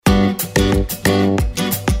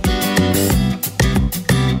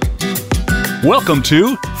Welcome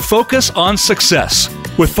to Focus on Success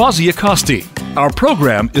with Fawzia Kosti. Our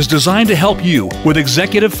program is designed to help you with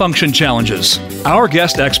executive function challenges. Our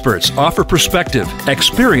guest experts offer perspective,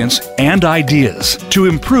 experience, and ideas to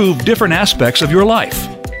improve different aspects of your life.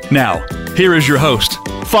 Now, here is your host,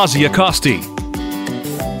 Fawzia Kosti.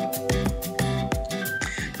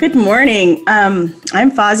 Good morning.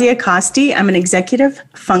 I'm Fawzia Kosti. I'm an executive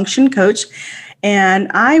function coach,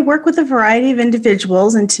 and I work with a variety of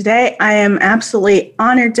individuals. And today I am absolutely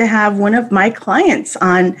honored to have one of my clients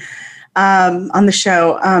on the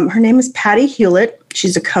show. Her name is Patty Hewlett.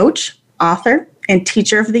 She's a coach, author, and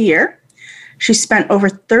teacher of the year. She spent over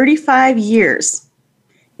 35 years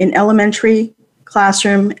in elementary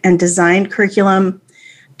classroom and designed curriculum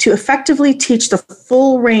to effectively teach the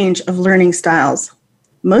full range of learning styles.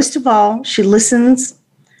 Most of all, she listens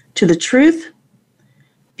to the truth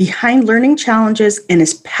behind learning challenges and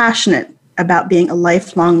is passionate about being a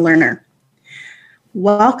lifelong learner.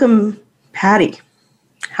 Welcome, Patty.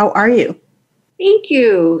 How are you? Thank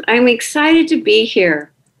you. I'm excited to be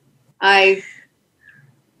here.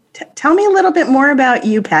 Tell me a little bit more about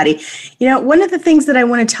you, Patty. You know, one of the things that I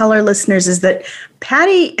want to tell our listeners is that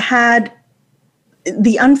Patty had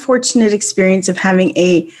the unfortunate experience of having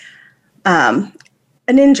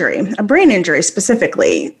an injury, a brain injury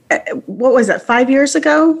specifically. What was that, 5 years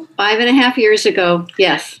ago? 5.5 years ago,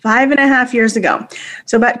 yes. 5.5 years ago.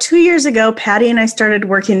 So about 2 years ago, Patty and I started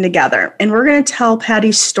working together, and we're going to tell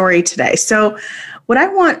Patty's story today. So what I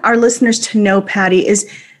want our listeners to know, Patty, is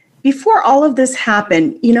before all of this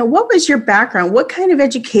happened, you know, what was your background? What kind of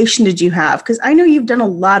education did you have? Because I know you've done a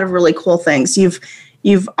lot of really cool things. You've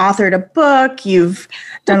authored a book. You've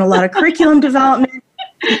done a lot of curriculum development.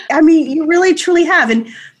 I mean, you really, truly have.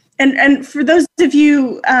 And for those of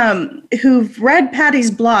you who've read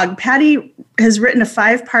Patty's blog, Patty has written a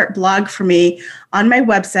 5-part blog for me on my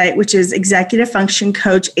website, which is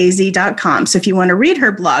executivefunctioncoachaz.com. So if you want to read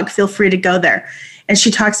her blog, feel free to go there. And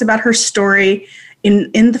she talks about her story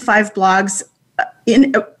in the 5 blogs.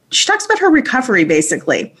 She talks about her recovery,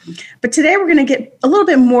 basically. But today we're going to get a little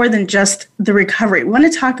bit more than just the recovery. We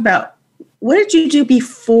want to talk about, what did you do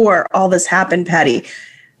before all this happened, Patty?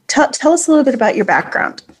 Tell us a little bit about your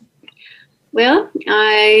background. Well,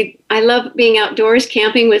 I love being outdoors,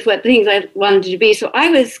 camping with what things I wanted to be. So I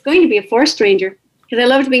was going to be a forest ranger because I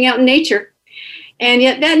loved being out in nature. And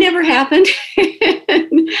yet that never happened.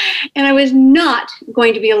 And I was not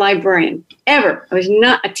going to be a librarian, ever. I was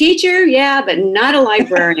not a teacher, yeah, but not a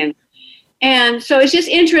librarian. And so it's just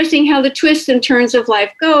interesting how the twists and turns of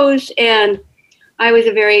life goes. And I was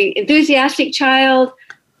a very enthusiastic child.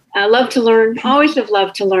 I love to learn, always have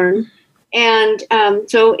loved to learn. And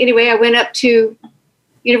so anyway, I went up to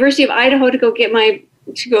University of Idaho to go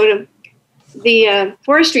to the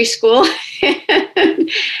forestry school and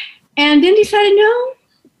then decided, no,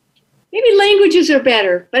 maybe languages are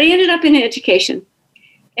better. But I ended up in education.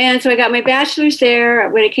 And so I got my bachelor's there.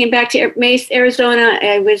 When I came back to Mesa, Arizona,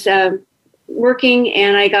 I was working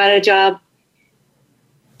and I got a job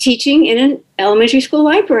teaching in an elementary school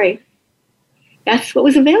library. That's what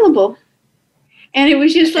was available. And it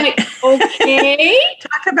was just like, okay.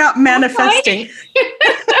 Talk about manifesting.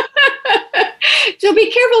 So be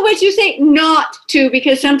careful what you say not to,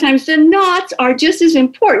 because sometimes the nots are just as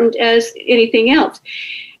important as anything else.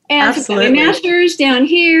 And Absolutely. So my master's down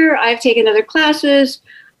here. I've taken other classes.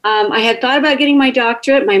 I had thought about getting my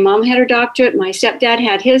doctorate. My mom had her doctorate. My stepdad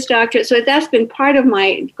had his doctorate. So that's been part of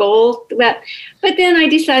my goal. But then I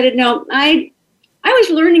decided, no, I was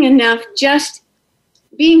learning enough just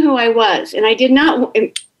being who I was. And I did not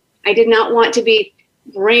want to be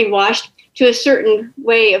brainwashed to a certain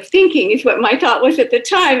way of thinking is what my thought was at the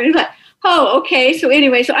time. And it was like, oh, okay. So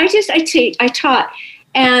anyway, so I taught,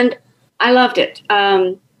 and I loved it.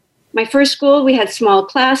 My first school, we had small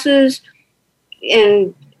classes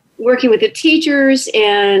and working with the teachers,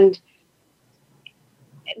 but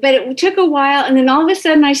it took a while, and then all of a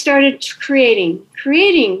sudden I started creating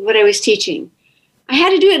what I was teaching. I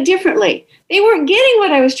had to do it differently. They weren't getting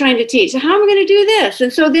what I was trying to teach. So how am I going to do this?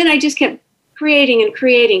 And so then I just kept creating.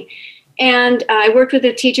 And I worked with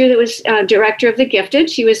a teacher that was director of the gifted.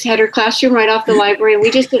 She had her classroom right off the library, and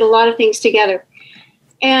we just did a lot of things together.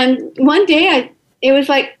 And one day it was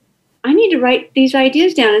like, I need to write these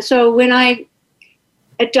ideas down. And so when I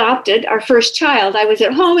adopted our first child, I was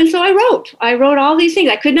at home, and so I wrote all these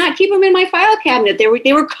things. I could not keep them in my file cabinet. They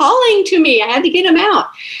were calling to me. I had to get them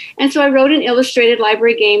out. And so I wrote an illustrated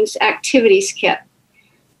library games activities kit.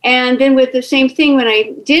 And then with the same thing, when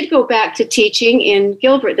I did go back to teaching in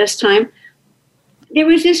Gilbert this time, there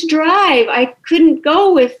was this drive. I couldn't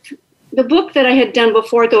go with the book that I had done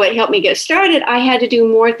before, though it helped me get started, I had to do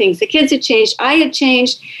more things. The kids had changed. I had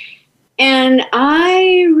changed. And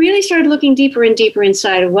I really started looking deeper and deeper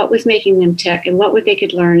inside of what was making them tick and what they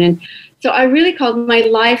could learn. And so I really called my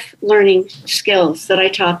life learning skills that I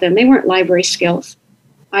taught them. They weren't library skills.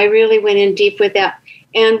 I really went in deep with that.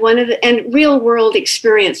 And real world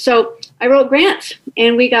experience. So I wrote grants,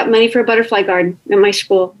 and we got money for a butterfly garden at my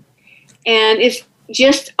school. And it's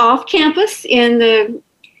just off campus in the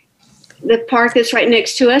park that's right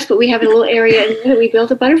next to us, but we have a little area and we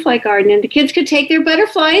built a butterfly garden, and the kids could take their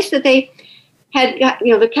butterflies that they had,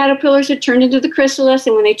 the caterpillars had turned into the chrysalis,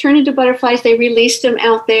 and when they turned into butterflies, they released them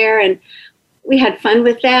out there, and we had fun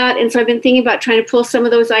with that. And so I've been thinking about trying to pull some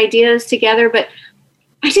of those ideas together, but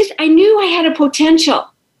I knew I had a potential,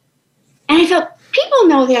 and I felt people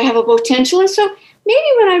know that I have a potential, and so maybe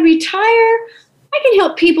when I retire, I can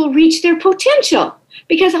help people reach their potential,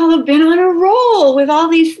 because I'll have been on a roll with all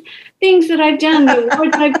these things that I've done, the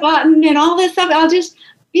awards I've gotten, and all this stuff. I'll just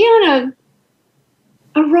be on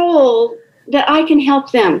a roll that I can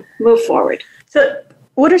help them move forward. So,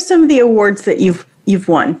 what are some of the awards that you've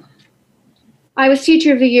won? I was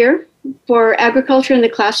Teacher of the Year for agriculture in the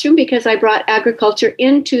classroom because I brought agriculture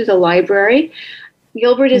into the library.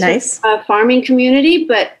 Gilbert is a farming community,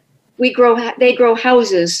 but they grow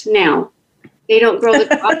houses now. They don't grow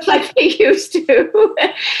the crops like they used to.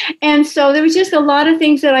 And so there was just a lot of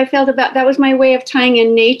things that I felt about. That was my way of tying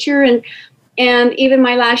in nature. And even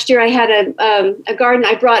my last year, I had a garden.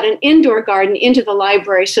 I brought an indoor garden into the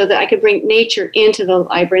library so that I could bring nature into the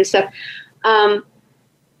library and stuff.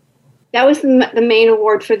 That was the main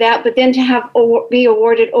award for that. But then to be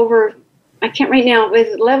awarded over, I can't right now, it was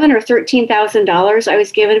 $11,000 or $13,000 I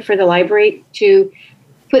was given for the library to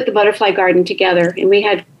put the butterfly garden together. And we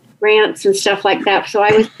had grants and stuff like that. So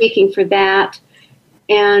I was speaking for that.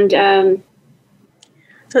 And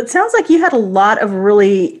so it sounds like you had a lot of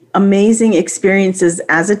really amazing experiences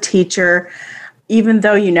as a teacher. Even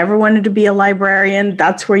though you never wanted to be a librarian,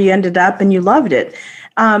 that's where you ended up and you loved it.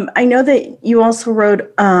 I know that you also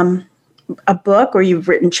wrote a book, or you've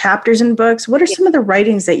written chapters in books. What are some of the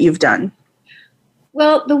writings that you've done?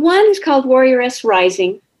 Well, the one is called Warrioress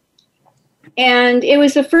Rising. And it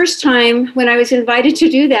was the first time when I was invited to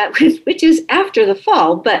do that, which is after the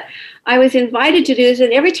fall, but I was invited to do this.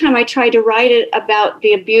 And every time I tried to write it about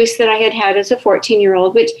the abuse that I had as a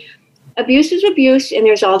 14-year-old, which abuse is abuse, and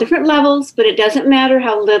there's all different levels, but it doesn't matter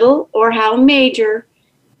how little or how major,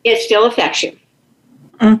 it still affects you.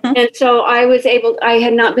 Mm-hmm. And so I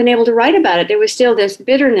had not been able to write about it. There was still this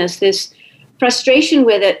bitterness, this frustration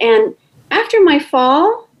with it. And after my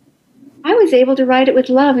fall, I was able to write it with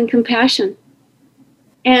love and compassion.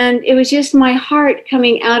 And it was just my heart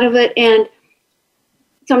coming out of it. And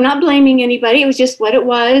so I'm not blaming anybody. It was just what it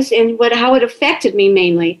was and how it affected me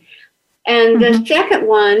mainly. And the second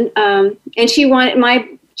one, and she wanted, my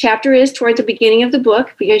chapter is toward the beginning of the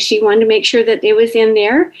book because she wanted to make sure that it was in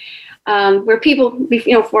there where people,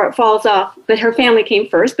 before it falls off. But her family came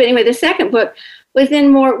first. But anyway, the second book was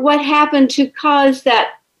then more what happened to cause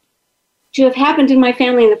that to have happened in my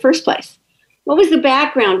family in the first place. What was the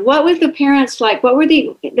background? What was the parents like? What were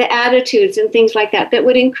the attitudes and things like that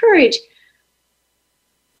would encourage,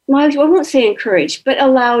 well, I won't say encourage, but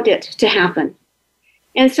allowed it to happen.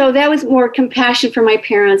 And so that was more compassion for my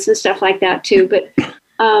parents and stuff like that too. But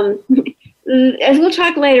as we'll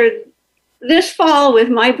talk later, this fall with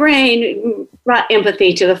my brain brought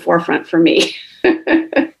empathy to the forefront for me.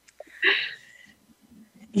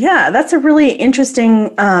 Yeah, that's a really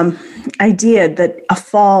interesting idea that a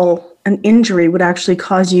fall, an injury would actually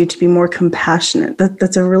cause you to be more compassionate.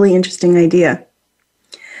 That's a really interesting idea.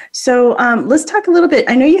 So let's talk a little bit.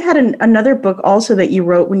 I know you had another book also that you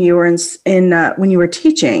wrote when you were when you were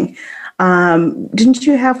teaching. Didn't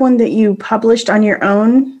you have one that you published on your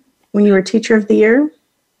own when you were Teacher of the Year?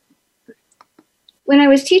 When I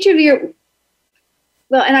was Teacher of the Year,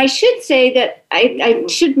 well, and I should say that I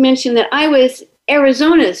should mention that I was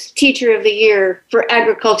Arizona's Teacher of the Year for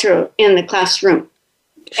agriculture in the classroom.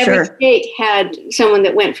 Sure. Every state had someone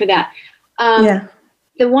that went for that.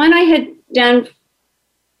 The one I had done,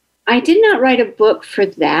 I did not write a book for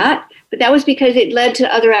that, but that was because it led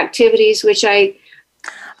to other activities, which I...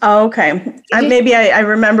 Oh, okay. Maybe I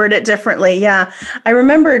remembered it differently. Yeah. I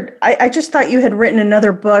remembered, I just thought you had written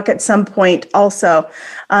another book at some point also,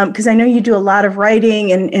 because I know you do a lot of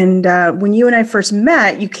writing. And when you and I first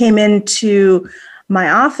met, you came into my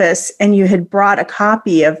office and you had brought a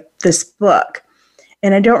copy of this book.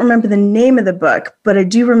 And I don't remember the name of the book, but I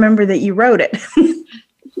do remember that you wrote it.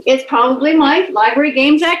 It's probably my library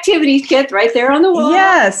games activities kit right there on the wall.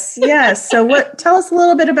 Yes. So tell us a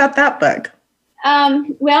little bit about that book.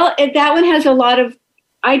 That one has a lot of,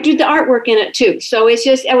 I do the artwork in it too. So it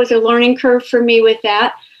was a learning curve for me with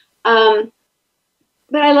that.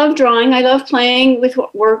 But I love drawing. I love playing with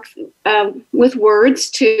with words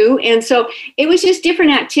too. And so it was just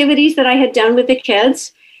different activities that I had done with the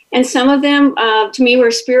kids. And some of them to me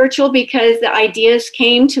were spiritual because the ideas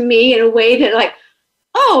came to me in a way that like,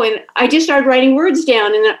 oh, and I just started writing words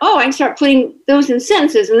down and then, oh, I can start putting those in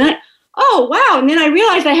sentences. And then, oh, wow. And then I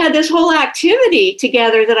realized I had this whole activity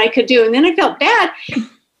together that I could do. And then I felt bad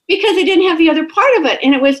because I didn't have the other part of it.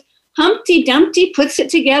 And it was Humpty Dumpty puts it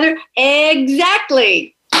together.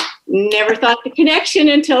 Exactly. Never thought the connection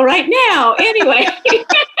until right now. Anyway.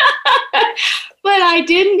 But I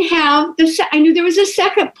didn't have I knew there was a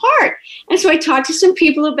second part. And so I talked to some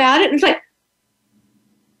people about it. And it's like,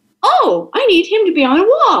 oh, I need him to be on a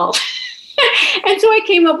wall. And so I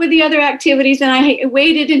came up with the other activities, and I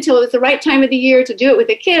waited until it was the right time of the year to do it with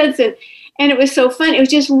the kids. And it was so fun. It was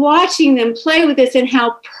just watching them play with this and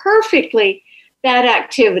how perfectly that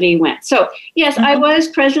activity went. So, yes, I was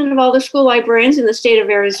president of all the school librarians in the state of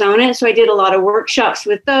Arizona. And so I did a lot of workshops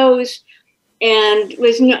with those and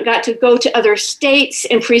got to go to other states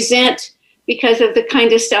and present because of the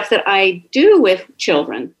kind of stuff that I do with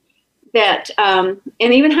children. And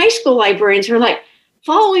even high school librarians were like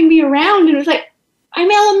following me around, and it was like, I'm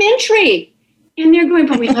elementary. And they're going,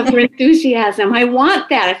 but we love your enthusiasm. I want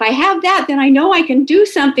that. If I have that, then I know I can do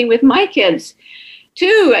something with my kids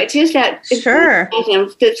too. It's just that enthusiasm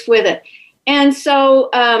fits with it. And so,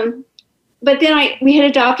 but then we had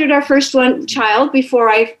adopted our first child before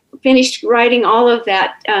I finished writing all of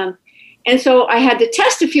that. And so I had to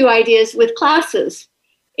test a few ideas with classes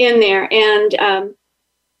in there. And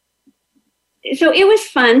so it was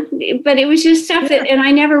fun, but it was just stuff and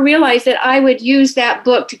I never realized that I would use that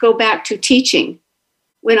book to go back to teaching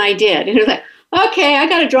when I did. And it was like, okay, I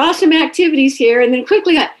got to draw some activities here. And then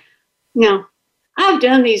quickly, no, I've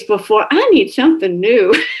done these before. I need something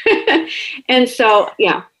new. And so,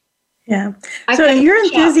 yeah. Yeah. So your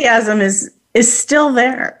enthusiasm is still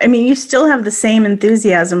there. I mean, you still have the same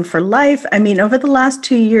enthusiasm for life. I mean, over the last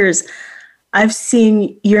 2 years, I've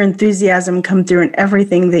seen your enthusiasm come through in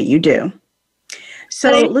everything that you do.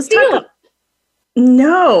 So let's talk.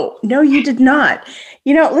 No, you did not.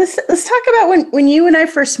 Let's talk about when you and I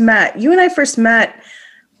first met. You and I first met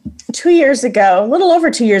 2 years ago, a little over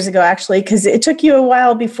 2 years ago, actually, because it took you a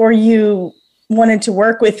while before you wanted to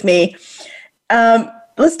work with me.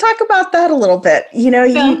 Let's talk about that a little bit. You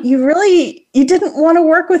didn't want to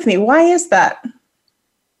work with me. Why is that?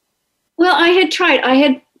 Well, I had tried. I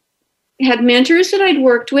had mentors that I'd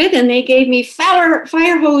worked with, and they gave me fire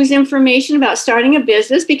hose information about starting a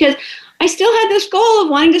business because I still had this goal of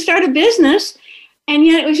wanting to start a business. And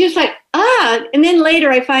yet it was just like, and then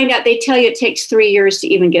later I find out they tell you it takes 3 years to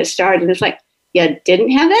even get started. And it's like, you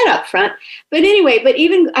didn't have that up front. But anyway,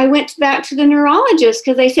 even I went back to the neurologist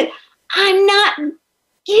because they said, I'm not getting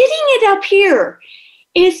it up here.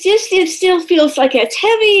 It still feels like it's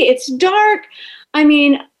heavy. It's dark. I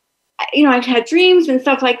mean, I've had dreams and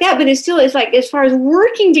stuff like that, but it's like, as far as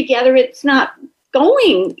working together, it's not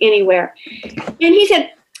going anywhere. And he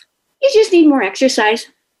said, you just need more exercise.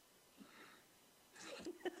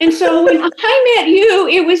 And so when I met you,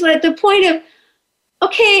 it was at the point of,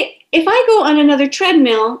 okay, if I go on another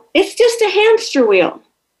treadmill, it's just a hamster wheel.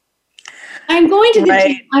 I'm going to the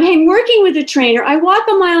gym. I'm working with a trainer. I walk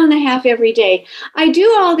 1.5 miles every day. I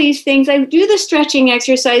do all these things. I do the stretching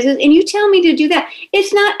exercises, and you tell me to do that.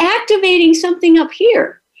 It's not activating something up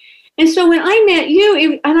here. And so when I met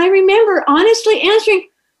you, and I remember honestly answering,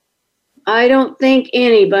 I don't think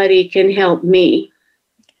anybody can help me.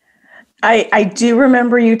 I do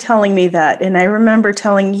remember you telling me that. And I remember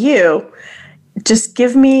telling you, just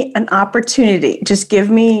give me an opportunity. Just give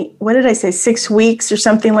me, what did I say, 6 weeks or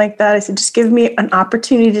something like that? I said, just give me an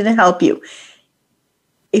opportunity to help you.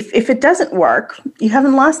 If it doesn't work, you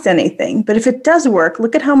haven't lost anything. But if it does work,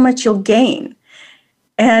 look at how much you'll gain.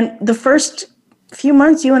 And the first few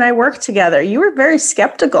months you and I worked together, you were very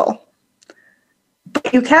skeptical.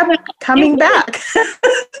 But you kept coming back.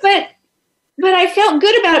 But I felt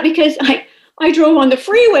good about it because I drove on the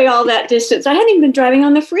freeway all that distance. I hadn't even been driving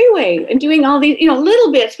on the freeway and doing all these,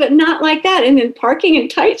 little bits, but not like that. And then parking in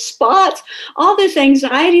tight spots, all this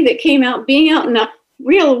anxiety that came out, being out in the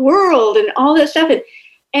real world and all this stuff.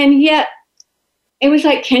 And yet it was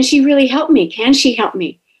like, can she really help me? Can she help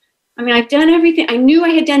me? I mean, I've done everything. I knew I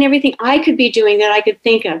had done everything I could be doing that I could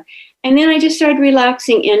think of. And then I just started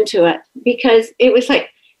relaxing into it because it was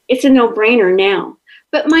like, it's a no-brainer now.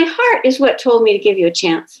 But my heart is what told me to give you a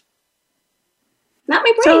chance. Not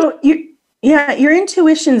my brain. So your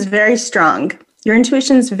intuition's very strong. Your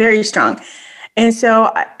intuition's very strong. And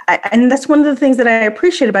so, and that's one of the things that I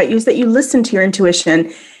appreciate about you is that you listen to your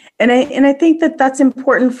intuition. And I think that that's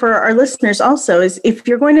important for our listeners also, is if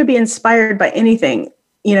you're going to be inspired by anything,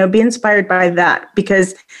 be inspired by that,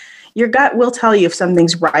 because your gut will tell you if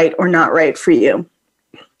something's right or not right for you.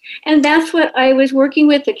 And that's what I was working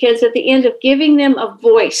with the kids at the end of, giving them a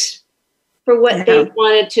voice for what they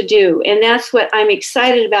wanted to do. And that's what I'm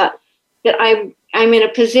excited about, that I'm in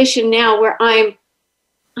a position now where I'm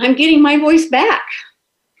getting my voice back.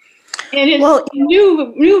 And it's a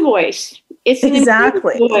new voice. It's an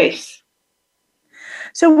exactly voice.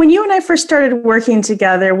 So when you and I first started working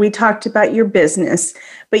together, we talked about your business,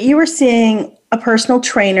 but you were seeing a personal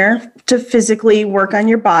trainer to physically work on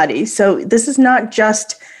your body. So this is not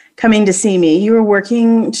just coming to see me. You were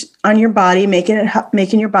working on your body,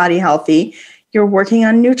 making your body healthy. You're working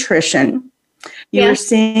on nutrition. You were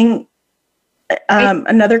seeing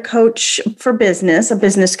another coach for business, a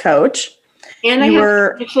business coach. And I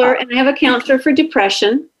have a counselor for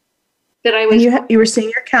depression that I was. You were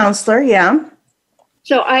seeing your counselor, yeah.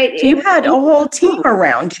 So you had a whole team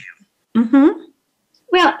around you. Mm-hmm.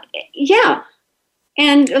 Well, yeah.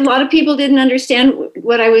 And a lot of people didn't understand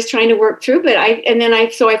what I was trying to work through, but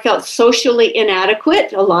I felt socially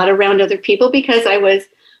inadequate a lot around other people because I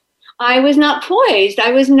was not poised.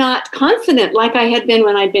 I was not confident like I had been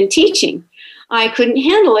when I'd been teaching. I couldn't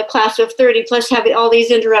handle a class of 30 plus having all these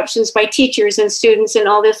interruptions by teachers and students and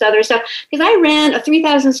all this other stuff, because I ran a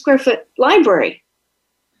 3,000 square foot library.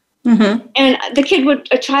 Mm-hmm. And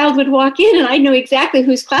a child would walk in and I knew exactly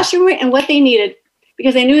whose classroom we're in and what they needed,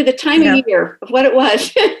 because I knew the time of year of what it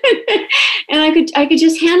was. And I could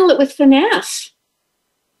just handle it with finesse.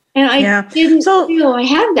 And I didn't feel I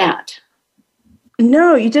had that.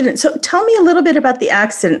 No, you didn't. So tell me a little bit about the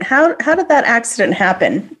accident. How did that accident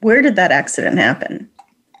happen? Where did that accident happen?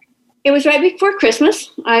 It was right before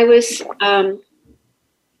Christmas. I was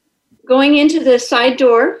going into the side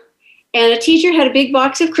door, and a teacher had a big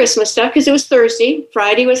box of Christmas stuff because it was Thursday.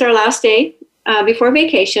 Friday was our last day before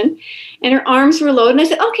vacation, and her arms were loaded. And I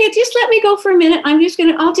said, "Okay, just let me go for a minute. Let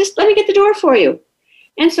me get the door for you."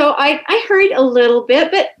 And so I hurried a little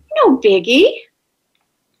bit, but no biggie.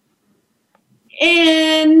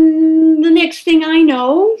 And the next thing I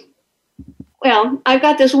know, I've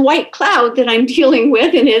got this white cloud that I'm dealing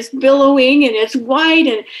with, and it's billowing and it's white,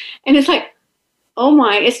 and it's like, oh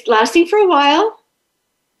my, it's lasting for a while.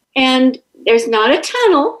 And there's not a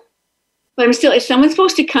tunnel, but is someone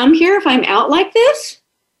supposed to come here if I'm out like this?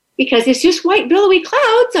 Because it's just white, billowy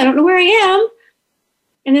clouds. I don't know where I am.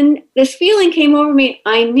 And then this feeling came over me,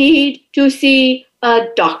 I need to see a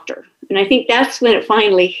doctor. And I think that's when it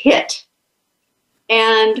finally hit.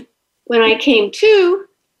 And when I came to,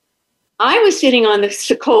 I was sitting on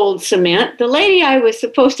the cold cement. The lady I was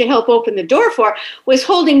supposed to help open the door for was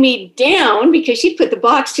holding me down because she put the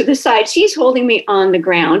box to the side. She's holding me on the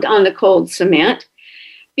ground, on the cold cement,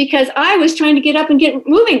 because I was trying to get up and get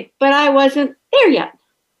moving, but I wasn't there yet.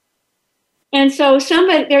 And so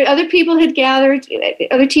other people had gathered,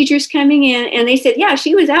 other teachers coming in, and they said, yeah,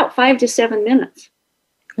 she was out 5 to 7 minutes.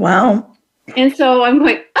 Wow. And so I'm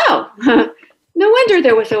going, no wonder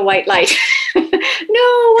there was a white light.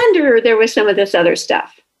 No wonder there was some of this other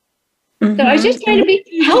stuff. Mm-hmm. So I was just trying to be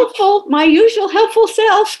helpful. My usual helpful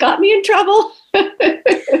self got me in trouble.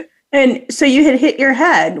 And so you had hit your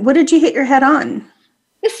head. What did you hit your head on?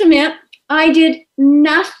 The cement. I did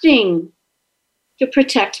nothing to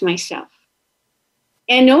protect myself.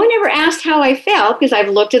 And no one ever asked how I felt, because I've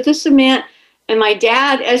looked at the cement, and my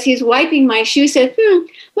dad, as he's wiping my shoe, said,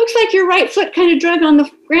 looks like your right foot kind of drug on the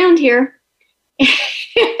ground here.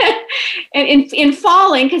 And in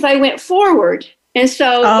falling, because I went forward, and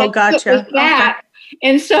so gotcha. Was back. Okay.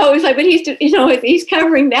 And so it was like, but he's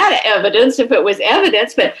covering that evidence if it was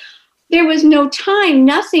evidence, but there was no time,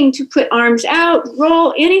 nothing to put arms out,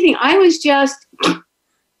 roll, anything. I was just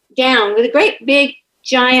down with a great big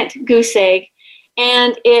giant goose egg,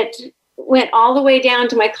 and it went all the way down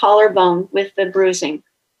to my collarbone with the bruising.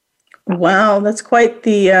 Wow, that's quite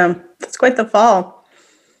the fall.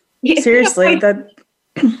 Seriously,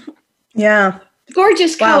 yeah.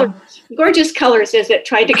 Gorgeous colors. Gorgeous colors as it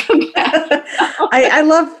tried to come back. I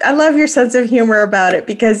love your sense of humor about it,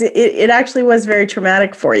 because it actually was very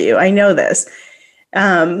traumatic for you. I know this.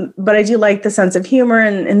 But I do like the sense of humor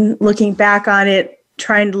and looking back on it,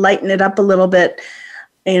 trying to lighten it up a little bit.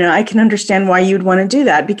 I can understand why you'd want to do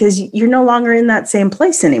that, because you're no longer in that same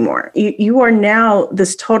place anymore. You are now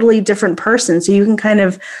this totally different person. So you can kind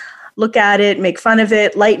of look at it, make fun of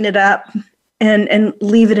it, lighten it up, and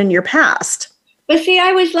leave it in your past. But see,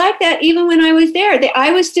 I was like that even when I was there.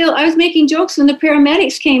 I was making jokes when the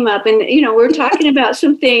paramedics came up, and we were talking about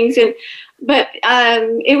some things, and But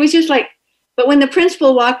it was just like, but when the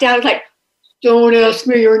principal walked out, I was like, don't ask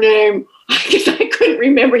me your name. Because I couldn't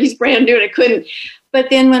remember. He's brand new and I couldn't. But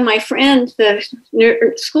then when my friend, the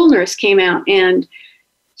school nurse, came out and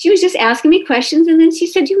she was just asking me questions. And then she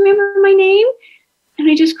said, do you remember my name? And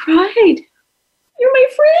I just cried. You're my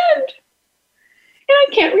friend. And I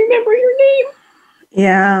can't remember your name.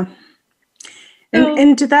 Yeah.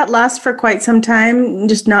 And did that last for quite some time?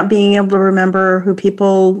 Just not being able to remember who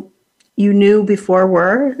people you knew before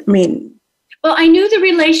were? I mean, well, I knew the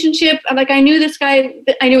relationship. Like, I knew this guy.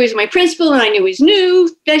 I knew he was my principal, and I knew he's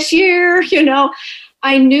new this year. You know,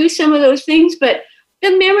 I knew some of those things, but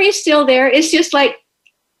the memory is still there. It's just like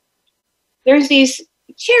there's these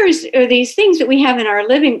chairs or these things that we have in our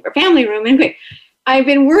living or family room, and I've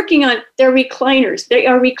been working on their recliners. They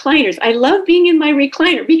are recliners. I love being in my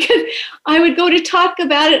recliner because I would go to talk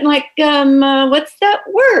about it and like, what's that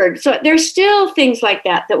word? So there's still things like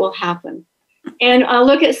that will happen. And I'll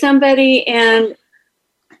look at somebody and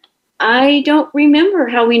I don't remember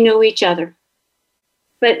how we know each other.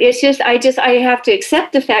 But it's just, I have to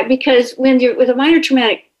accept the fact, because when you're with a minor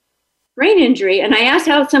traumatic brain injury, and I asked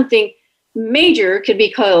how something major could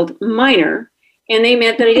be called minor, and they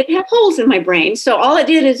meant that I didn't have holes in my brain. So all it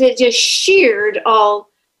did is it just sheared all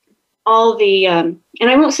the, and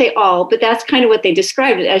I won't say all, but that's kind of what they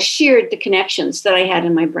described it as, sheared the connections that I had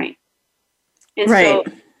in my brain. And so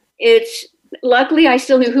it's, luckily I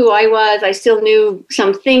still knew who I was. I still knew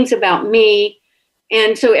some things about me.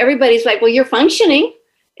 And so everybody's like, well, you're functioning.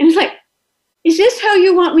 And it's like, is this how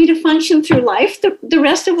you want me to function through life? The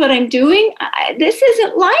rest of what I'm doing? This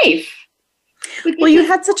isn't life. Well, you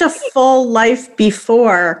had such a full life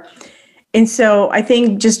before. And so I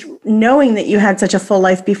think just knowing that you had such a full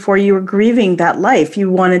life before, you were grieving that life.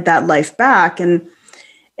 You wanted that life back. And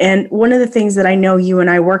one of the things that I know you and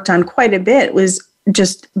I worked on quite a bit was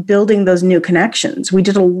just building those new connections. We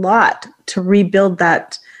did a lot to rebuild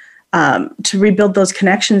that, to rebuild those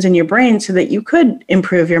connections in your brain so that you could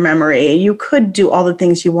improve your memory. You could do all the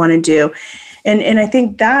things you want to do. And I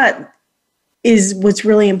think that is what's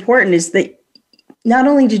really important, is that not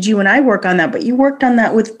only did you and I work on that, but you worked on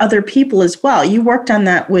that with other people as well. You worked on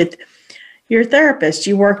that with your therapist.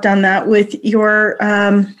 You worked on that with your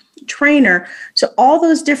trainer. So all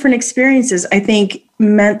those different experiences, I think,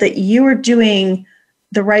 meant that you were doing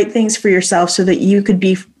the right things for yourself so that you could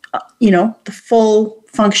be, the full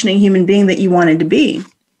functioning human being that you wanted to be.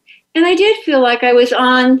 And I did feel like I was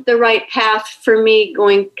on the right path for me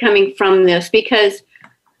coming from this, because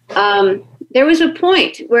there was a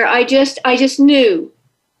point where I just knew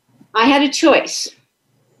I had a choice.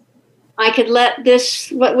 I could let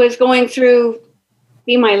this, what was going through,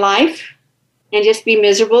 be my life and just be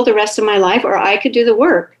miserable the rest of my life, or I could do the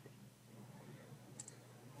work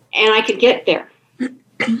and I could get there.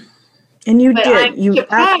 And you but did. I'm you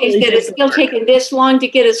surprised that it's still taken this long to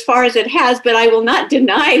get as far as it has, but I will not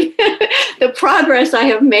deny the progress I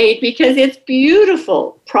have made, because it's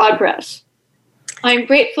beautiful progress. I'm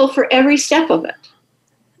grateful for every step of it.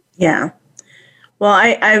 Yeah. Well,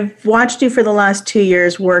 I've watched you for the last 2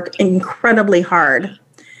 years work incredibly hard.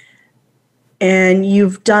 And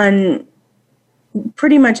you've done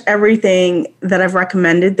pretty much everything that I've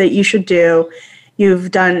recommended that you should do.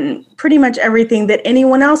 You've done pretty much everything that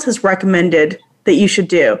anyone else has recommended that you should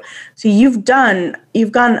do. So you've gone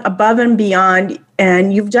above and beyond,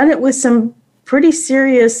 and you've done it with some pretty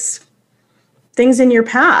serious things in your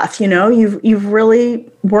path. You've really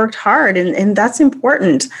worked hard, and that's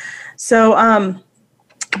important. So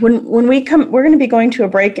when we come, we're going to be going to a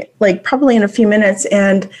break, like probably in a few minutes.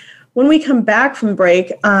 And when we come back from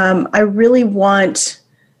break, I really want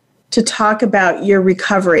to talk about your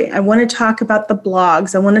recovery. I want to talk about the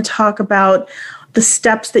blogs. I want to talk about the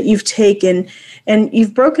steps that you've taken. And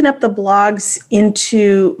you've broken up the blogs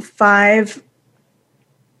into five.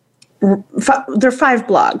 There are 5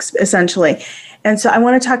 blogs, essentially. And so I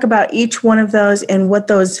want to talk about each one of those and what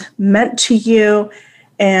those meant to you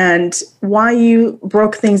and why you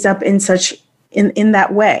broke things up in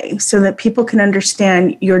that way, so that people can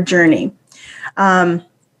understand your journey.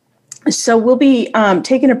 So we'll be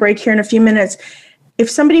taking a break here in a few minutes. If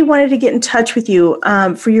somebody wanted to get in touch with you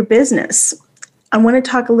for your business, I want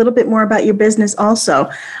to talk a little bit more about your business also.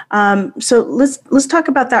 So let's talk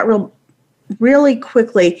about that really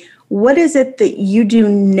quickly. What is it that you do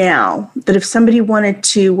now that if somebody wanted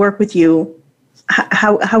to work with you,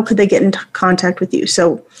 how could they get in contact with you?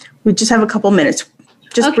 So we just have a couple minutes,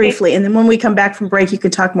 just briefly. And then when we come back from break, you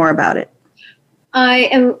could talk more about it.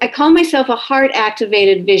 I call myself a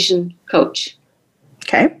heart-activated vision coach.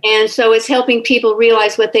 Okay. And so it's helping people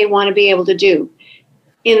realize what they want to be able to do.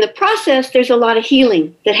 in the process, there's a lot of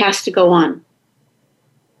healing that has to go on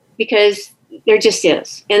because there just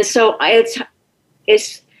is. And so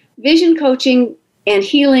it's vision coaching and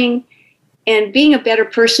healing and being a better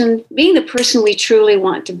person, being the person we truly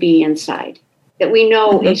want to be inside, that we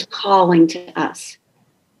know is calling to us.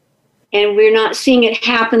 And we're not seeing it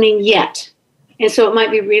happening yet. And so it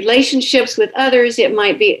might be relationships with others. It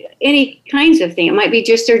might be any kinds of thing. It might be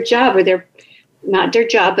just their job or not their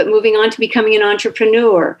job, but moving on to becoming an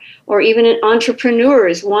entrepreneur, or even an entrepreneur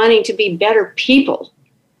is wanting to be better people.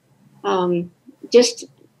 I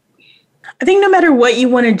think no matter what you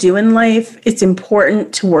want to do in life, it's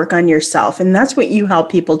important to work on yourself. And that's what you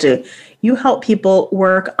help people do. You help people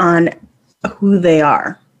work on who they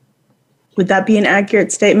are. Would that be an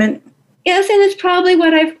accurate statement? Yes, and it's probably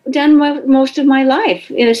what I've done most of my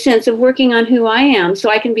life, in a sense of working on who I am,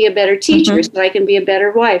 so I can be a better teacher, so I can be a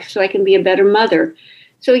better wife, so I can be a better mother.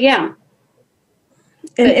 So, yeah.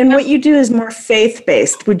 And what you do is more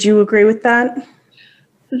faith-based. Would you agree with that?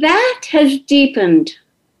 That has deepened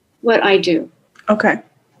what I do. Okay.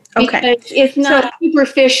 Because it's not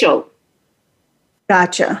superficial.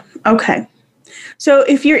 Gotcha. Okay. So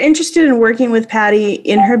if you're interested in working with Patty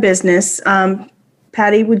in her business,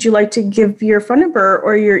 Patty, would you like to give your phone number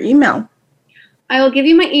or your email? I will give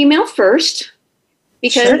you my email first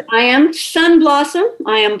because I am Sun Blossom.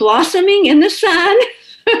 I am blossoming in the sun.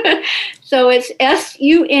 So it's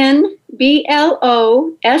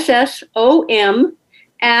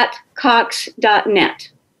sunblossom@cox.net.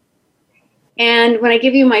 And when I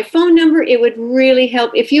give you my phone number, it would really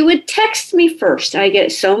help if you would text me first. I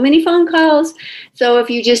get so many phone calls. So if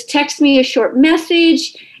you just text me a short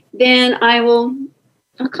message, then I'll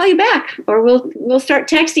call you back, or we'll start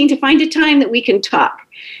texting to find a time that we can talk.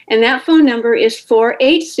 And that phone number is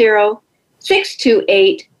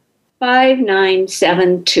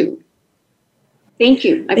 480-628-5972. Thank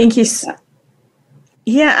you. Thank you.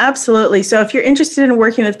 Yeah, absolutely. So if you're interested in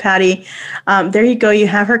working with Patty, there you go. You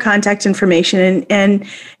have her contact information, and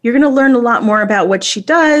you're going to learn a lot more about what she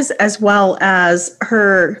does, as well as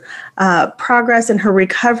her progress and her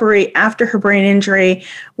recovery after her brain injury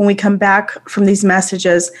when we come back from these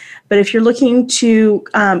messages. But if you're looking to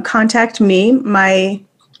contact me, my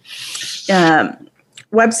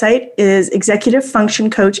website is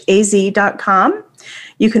executivefunctioncoachaz.com.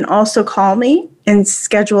 You can also call me and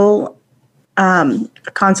schedule a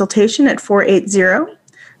consultation at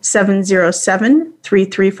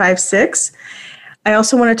 480-707-3356. I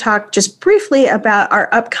also want to talk just briefly about our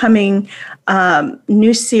upcoming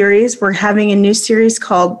new series. We're having a new series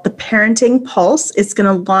called The Parenting Pulse. It's going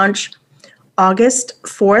to launch August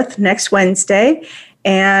 4th, next Wednesday,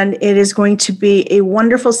 and it is going to be a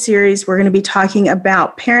wonderful series. We're going to be talking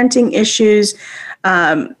about parenting issues.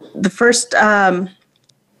 The first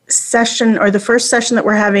session that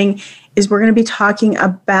we're having is we're going to be talking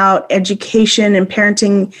about education and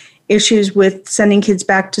parenting issues with sending kids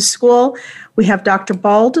back to school. We have Dr.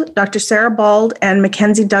 Sarah Bald, and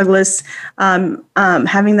Mackenzie Douglas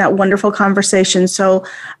having that wonderful conversation. So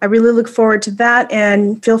I really look forward to that,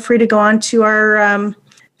 and feel free to go on to our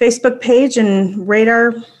Facebook page and rate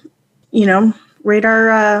our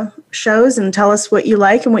shows and tell us what you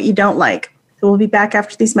like and what you don't like. So we'll be back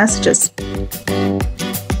after these messages.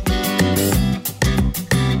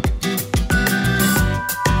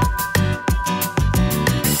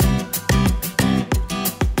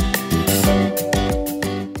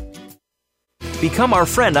 Become our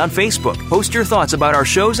friend on Facebook. Post your thoughts about our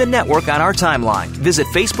shows and network on our timeline. Visit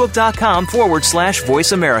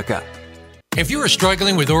facebook.com/Voice America. If you are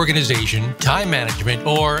struggling with organization, time management,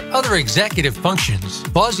 or other executive functions,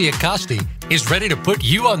 Fawzia Costi is ready to put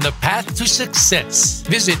you on the path to success.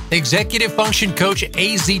 Visit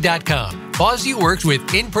executivefunctioncoachaz.com. Fawzia works with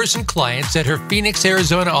in-person clients at her Phoenix,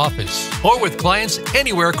 Arizona office, or with clients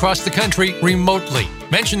anywhere across the country remotely.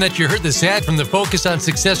 Mention that you heard this ad from the Focus on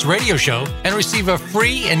Success radio show and receive a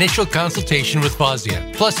free initial consultation with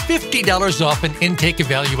Fawzia, plus $50 off an intake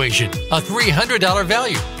evaluation, a $300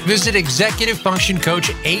 value. Visit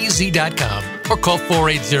executivefunctioncoachaz.com or call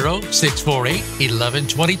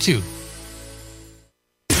 480-648-1122.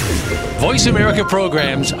 Voice America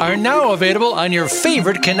programs are now available on your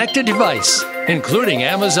favorite connected device, including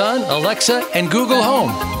Amazon, Alexa, and Google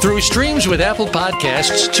Home. Through streams with Apple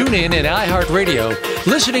Podcasts, TuneIn, and iHeartRadio,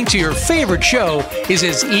 listening to your favorite show is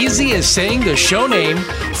as easy as saying the show name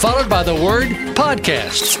followed by the word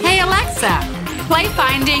podcast. Hey, Alexa, play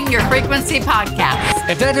Finding Your Frequency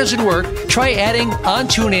podcast. If that doesn't work, try adding on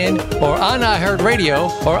TuneIn or on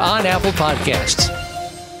iHeartRadio or on Apple Podcasts.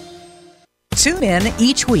 Tune in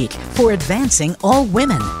each week for Advancing All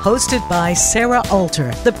Women, hosted by Sarah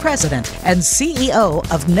Alter, the president and CEO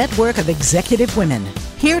of Network of Executive Women.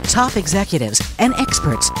 Hear top executives and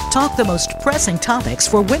experts talk the most pressing topics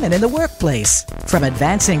for women in the workplace. From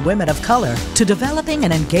advancing women of color to developing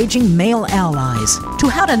and engaging male allies to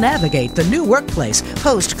how to navigate the new workplace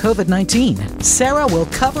post-COVID-19. Sarah will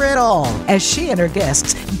cover it all as she and her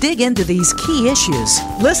guests dig into these key issues.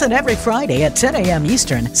 Listen every Friday at 10 a.m.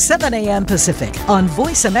 Eastern, 7 a.m. Pacific on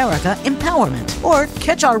Voice America Empowerment, or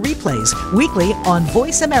catch our replays weekly on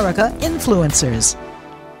Voice America Influencers.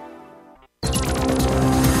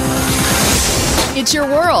 It's your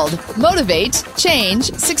world. Motivate,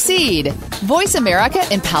 change, succeed.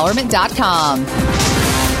 VoiceAmericaEmpowerment.com.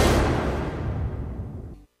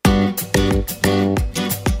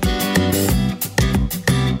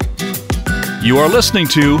 You are listening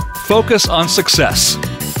to Focus on Success.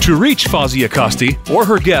 To reach Fawzia Kosti or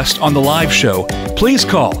her guest on the live show, please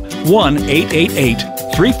call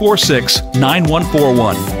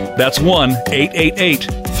 1-888-346-9141. That's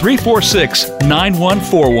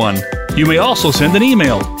 1-888-346-9141. You may also send an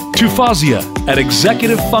email to Fawzia at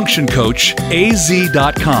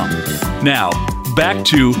executivefunctioncoachaz.com. Now, back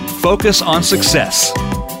to Focus on Success.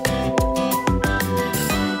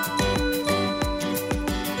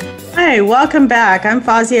 Hi, welcome back. I'm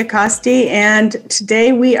Fawzia Kosti, and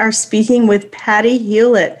today we are speaking with Patty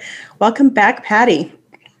Hewlett. Welcome back, Patty.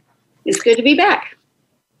 It's good to be back.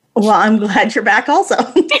 Well, I'm glad you're back also.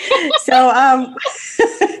 So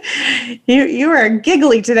you are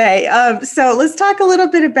giggly today. So let's talk a little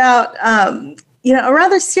bit about, a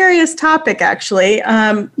rather serious topic, actually.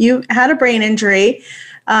 You had a brain injury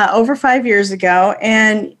over 5 years ago,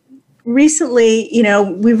 and recently,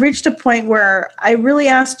 we've reached a point where I really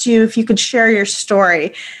asked you if you could share your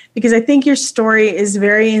story, because I think your story is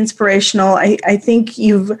very inspirational. I think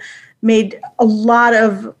you've made a lot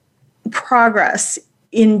of progress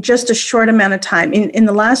in just a short amount of time. In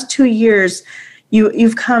the last 2 years,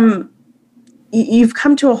 you've come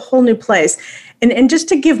to a whole new place. And just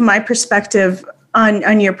to give my perspective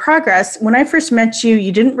on your progress, when I first met you,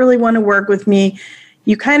 you didn't really want to work with me.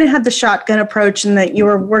 You kind of had the shotgun approach in that you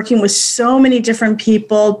were working with so many different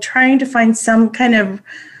people, trying to find some kind of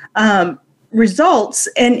results.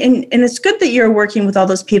 And it's good that you're working with all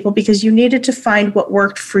those people because you needed to find what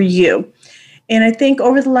worked for you. And I think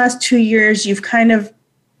over the last 2 years, you've kind of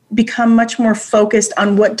become much more focused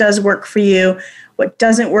on what does work for you, what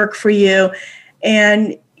doesn't work for you.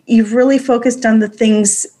 And you've really focused on the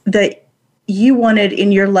things that you wanted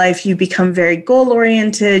in your life. You've become very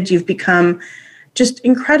goal-oriented. You've become just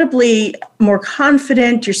incredibly more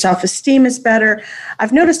confident. Your self-esteem is better.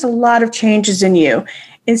 I've noticed a lot of changes in you.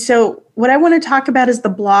 And so what I want to talk about is the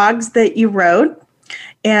blogs that you wrote.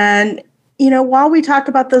 And while we talk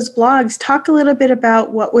about those blogs, talk a little bit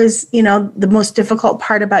about what was, the most difficult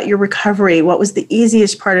part about your recovery. What was the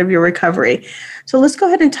easiest part of your recovery? So let's go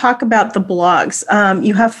ahead and talk about the blogs.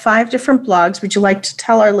 You have 5 different blogs. Would you like to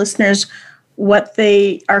tell our listeners what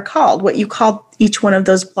they are called, what you called each one of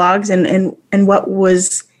those blogs, and what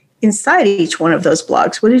was inside each one of those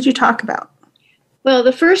blogs? What did you talk about? Well,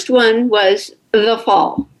 the first one was the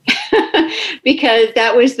fall. Because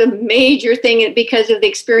that was the major thing because of the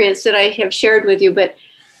experience that I have shared with you. But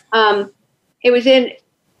they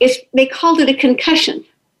called it a concussion.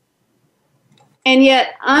 And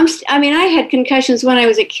yet, I had concussions when I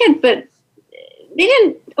was a kid, but they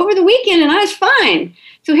didn't over the weekend, and I was fine.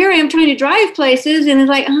 So here I am trying to drive places, and it's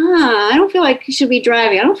like, I don't feel like I should be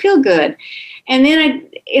driving. I don't feel good. And then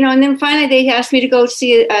and then finally they asked me to go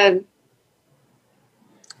see a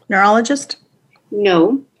neurologist.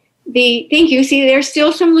 No. Thank you. See, there's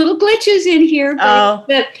still some little glitches in here. But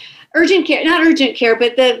the not urgent care,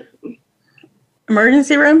 but the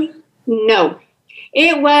emergency room? No.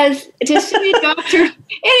 It was to see a doctor.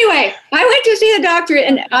 Anyway, I went to see a doctor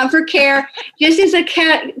and for care, just as a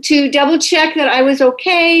cat to double check that I was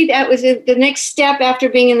okay. That was the next step after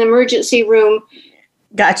being in the emergency room.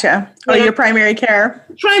 Gotcha. Your primary care?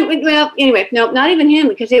 Well, anyway, no, not even him,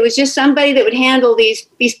 because it was just somebody that would handle these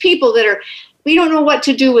people that are, we don't know what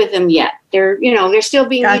to do with them yet. They're still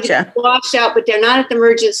being washed out, but they're not at the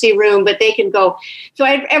emergency room, but they can go. So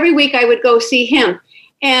every week I would go see him.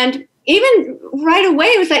 And even right away,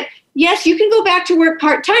 it was like, yes, you can go back to work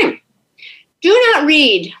part-time. Do not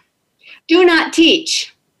read. Do not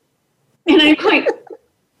teach. And I'm going,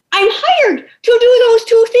 I'm hired to do those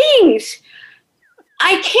 2 things.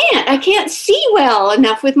 I can't see well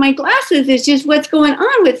enough with my glasses. It's just what's going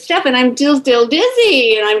on with stuff. And I'm still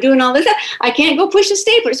dizzy and I'm doing all this stuff. I can't go push a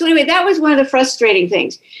stapler. So anyway, that was one of the frustrating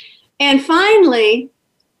things. And finally,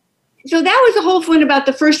 so that was the whole fun about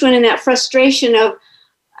the first one, and that frustration of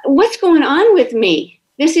what's going on with me.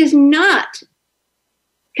 This is not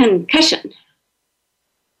concussion.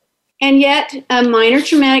 And yet a minor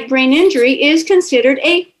traumatic brain injury is considered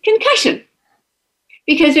a concussion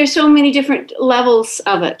because there's so many different levels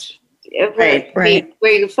of it. Right.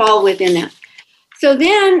 Where you fall within that. So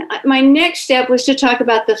then my next step was to talk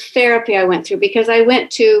about the therapy I went through, because I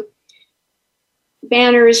went to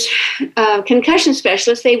Banner's concussion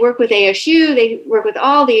specialists. They work with ASU. They work with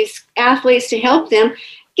all these athletes to help them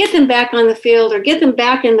get them back on the field or get them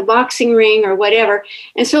back in the boxing ring or whatever.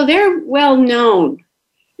 And so they're well known.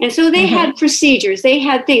 And so they had procedures. They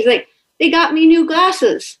had things like they got me new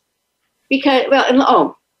glasses because,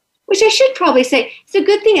 which I should probably say, it's a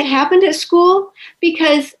good thing it happened at school,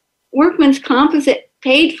 because Workman's Comp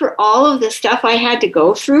paid for all of the stuff I had to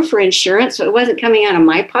go through for insurance, so it wasn't coming out of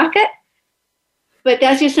my pocket. But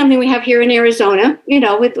that's just something we have here in Arizona,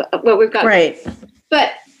 with what we've got. Right.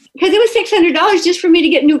 But because it was $600 just for me to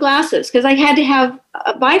get new glasses, because I had to have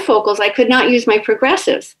bifocals. I could not use my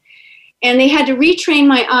progressives. And they had to retrain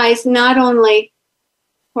my eyes not only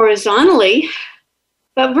horizontally,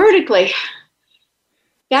 but vertically.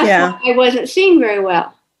 That's why I wasn't seeing very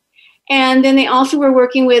well. And then they also were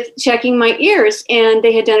working with checking my ears, and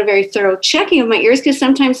they had done a very thorough checking of my ears, because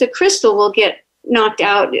sometimes the crystal will get knocked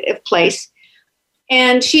out of place.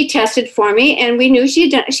 And she tested for me, and we knew she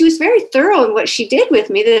was very thorough in what she did with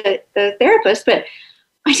me, the therapist, but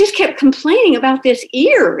I just kept complaining about this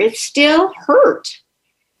ear. It still hurt.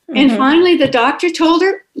 And finally the doctor told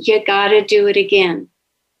her, you got to do it again.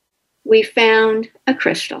 We found a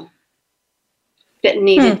crystal that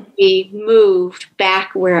needed to be moved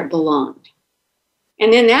back where it belonged.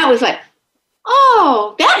 And then that was like,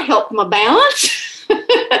 oh, that helped my balance.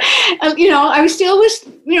 I was still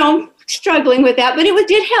struggling with that, but it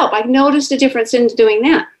did help. I've noticed a difference in doing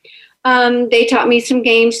that. They taught me some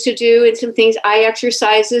games to do and some things, eye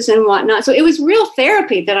exercises and whatnot. So it was real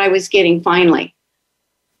therapy that I was getting finally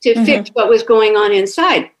to fix what was going on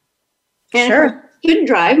inside. And I couldn't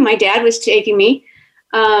drive. My dad was taking me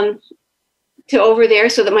to over there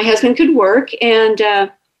so that my husband could work. And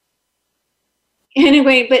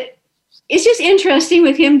anyway, but it's just interesting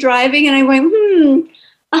with him driving. And I went,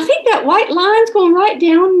 I think that white line's going right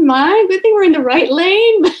down mine. Good thing we're in the right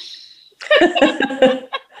lane. But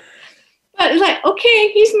it's like,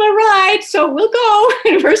 okay, he's my ride, so we'll go.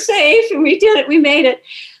 And we're safe. And we did it. We made it.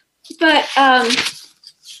 But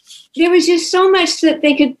there was just so much that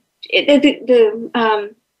they could,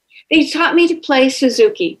 they taught me to play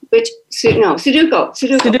Sudoku. Sudoku.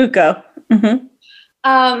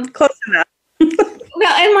 Close enough.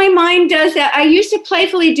 Well, and my mind does that. I used to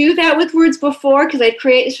playfully do that with words before, because I'd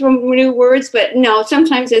create some new words, but no,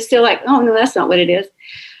 sometimes it's still like, oh, no, that's not what it is.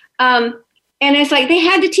 And it's like they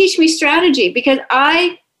had to teach me strategy, because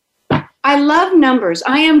I love numbers.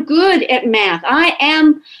 I am good at math.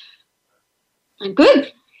 I'm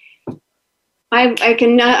good. I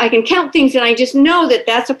can count things, and I just know that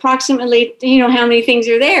that's approximately, how many things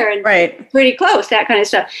are there, and pretty close, that kind of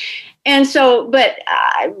stuff. And so, but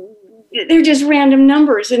they're just random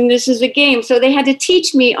numbers, and this is a game. So they had to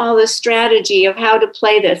teach me all the strategy of how to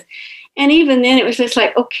play this. And even then it was just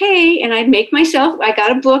like, okay. And I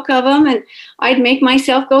got a book of them, and I'd make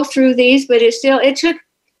myself go through these, but it took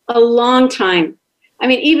a long time. I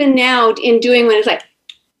mean, even now in doing one, it's like,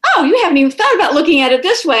 oh, you haven't even thought about looking at it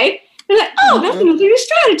this way. And like, oh, that's another new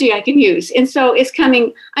strategy I can use. And so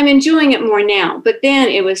I'm enjoying it more now, but then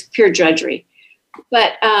it was pure drudgery.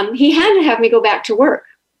 But he had to have me go back to work,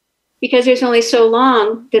 because there's only so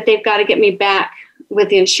long that they've got to get me back with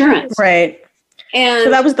the insurance. Right. And so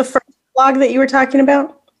that was the first blog that you were talking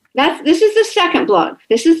about? This is the second blog.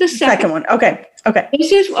 This is the second one. Okay.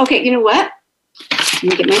 This is, okay, you know what? Let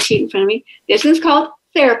me get my sheet in front of me. This one's called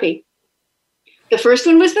Therapy. The first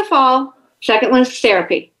one was the fall. Second one's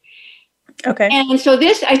Therapy. Okay. And so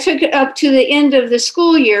I took it up to the end of the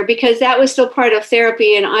school year, because that was still part of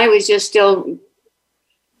therapy, and I was just still...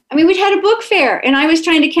 we'd had a book fair, and I was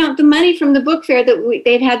trying to count the money from the book fair that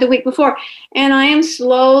they'd had the week before. And I am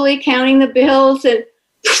slowly counting the bills, and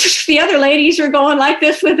the other ladies are going like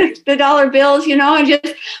this with the dollar bills, and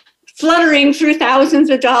just fluttering through thousands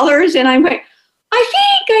of dollars. And I'm like, I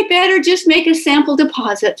think I better just make a sample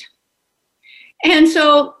deposit. And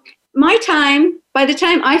so by the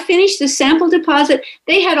time I finished the sample deposit,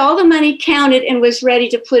 they had all the money counted and was ready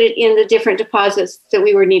to put it in the different deposits that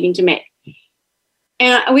we were needing to make.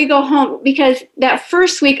 And we go home, because that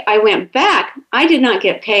first week I went back, I did not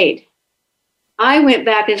get paid. I went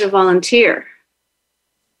back as a volunteer,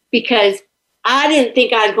 because I didn't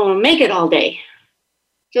think I was going to make it all day.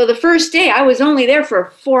 So the first day I was only there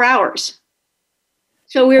for 4 hours.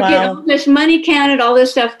 So we were getting all this money counted, all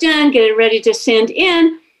this stuff done, getting ready to send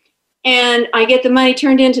in. And I get the money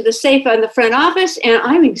turned into the safe in the front office, and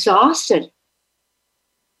I'm exhausted.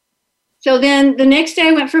 So then the next day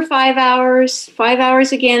I went for 5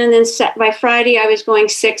 hours again, and then by Friday I was going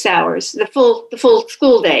 6 hours, the full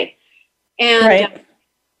school day. And right.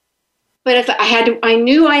 But if I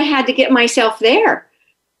knew I had to get myself there.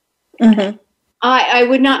 Mm-hmm. I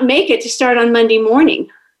would not make it to start on Monday morning,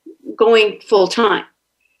 going full time.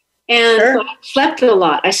 And Sure. so I slept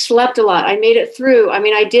a lot. I made it through. I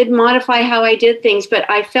mean, I did modify how I did things, but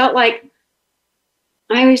I felt like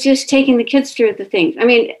I was just taking the kids through the things. I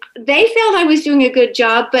mean, they felt I was doing a good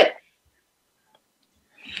job, but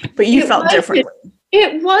you felt differently.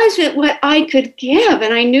 It wasn't what I could give,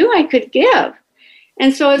 and I knew I could give.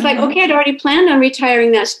 And so it's like, okay, I'd already planned on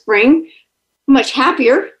retiring that spring, much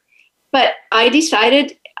happier, but I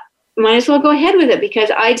decided might as well go ahead with it because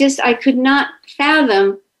I could not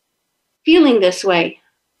fathom feeling this way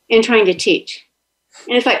and trying to teach.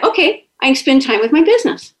 And it's like, okay, I can spend time with my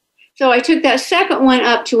business. So I took that second one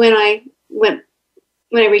up to when I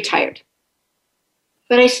retired.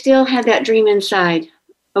 But I still had that dream inside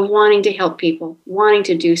of wanting to help people, wanting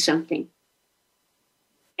to do something.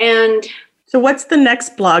 And so what's the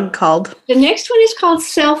next blog called? The next one is called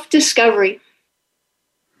Self-Discovery.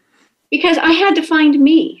 Because I had to find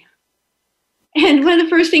me. And one of the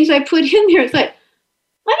first things I put in there is like,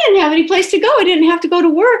 I didn't have any place to go. I didn't have to go to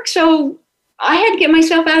work. So I had to get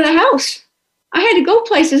myself out of the house. I had to go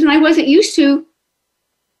places, and I wasn't used to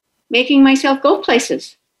making myself go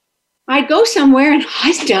places. I'd go somewhere, and I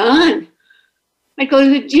was done. I'd go to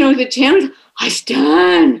the gym, I was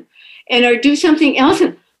done. And or do something else,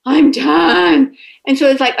 and I'm done. And so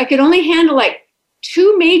it's like I could only handle like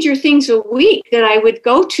 2 major things a week that I would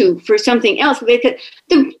go to for something else. Because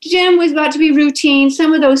the gym was about to be routine,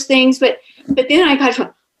 some of those things, but then I got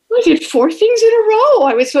to, I did 4 things in a row.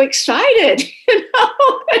 I was so excited,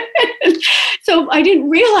 So I didn't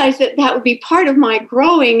realize that would be part of my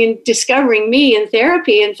growing and discovering me in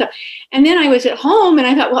therapy. And then I was at home and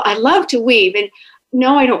I thought, well, I love to weave. And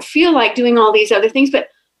no, I don't feel like doing all these other things, but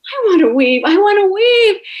I want to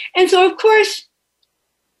weave. And so, of course,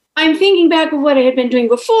 I'm thinking back of what I had been doing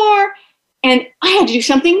before, and I had to do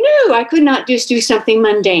something new. I could not just do something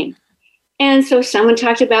mundane. And so someone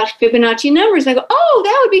talked about Fibonacci numbers. I go, oh,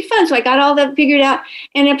 that would be fun. So I got all that figured out.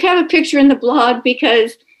 And I have a picture in the blog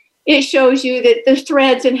because it shows you that the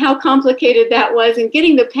threads and how complicated that was and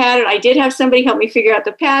getting the pattern. I did have somebody help me figure out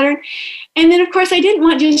the pattern. And then, of course, I didn't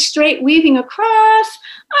want just straight weaving across.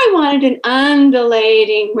 I wanted an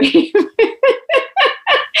undulating weave.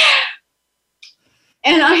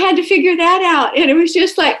 And I had to figure that out. And it was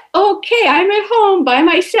just like, okay, I'm at home by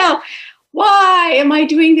myself. Why am I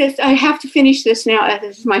doing this? I have to finish this now.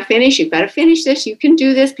 This is my finish. You've got to finish this. You can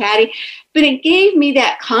do this, Patty. But it gave me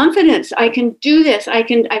that confidence. I can do this. I've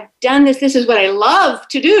done this. This is what I love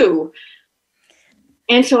to do.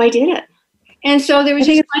 And so I did it. And so there was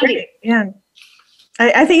just great. Yeah.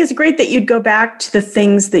 I think it's great that you'd go back to the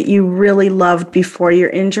things that you really loved before your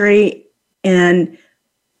injury, and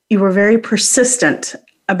you were very persistent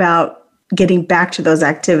about getting back to those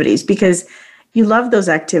activities because you love those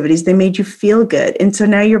activities. They made you feel good. And so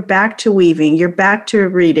now you're back to weaving, you're back to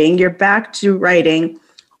reading, you're back to writing.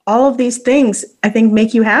 All of these things, I think,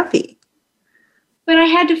 make you happy. But I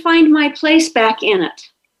had to find my place back in it.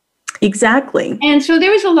 Exactly. And so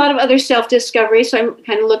there was a lot of other self-discovery. So I'm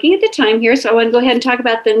kind of looking at the time here. So I want to go ahead and talk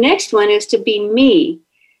about the next one is to be me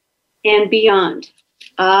and beyond.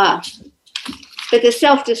 But the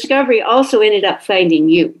self-discovery also ended up finding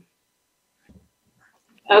you.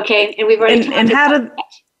 Okay, and we've already talked about that.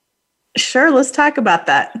 Sure, let's talk about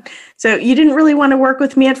that. So you didn't really want to work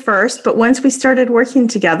with me at first, but once we started working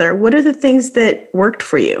together, what are the things that worked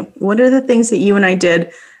for you? What are the things that you and I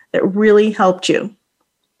did that really helped you?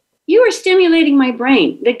 You were stimulating my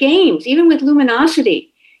brain. The games, even with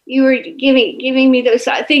Luminosity, you were giving me those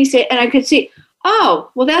things and I could see, oh,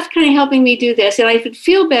 well, that's kind of helping me do this. And I could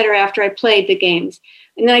feel better after I played the games.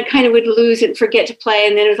 And then I kind of would lose it and forget to play.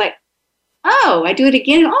 And then it was like, oh, I do it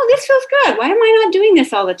again. Oh, this feels good. Why am I not doing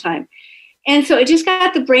this all the time? And so it just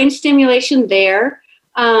got the brain stimulation there.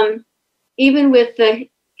 Even with the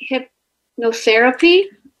hypnotherapy,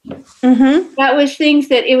 that was things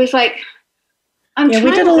that it was like, we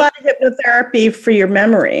did a lot of hypnotherapy for your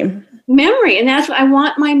memory. And that's what I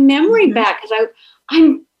want my memory back because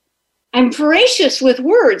I'm voracious with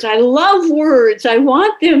words. I love words. I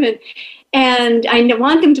want them and I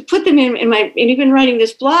want them to put them in my, and even writing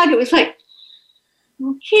this blog, it was like,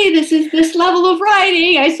 okay, this is this level of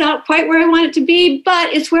writing. It's not quite where I want it to be,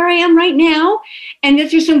 but it's where I am right now. And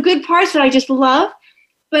there's some good parts that I just love.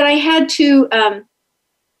 But I had to,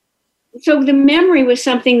 so the memory was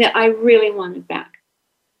something that I really wanted back.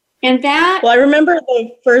 And that... Well, I remember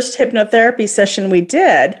the first hypnotherapy session we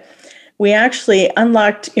did. We actually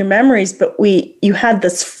unlocked your memories, but you had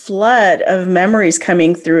this flood of memories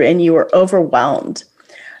coming through and you were overwhelmed.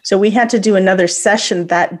 So we had to do another session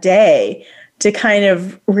that day to kind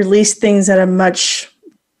of release things at a much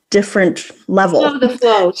different level. Slow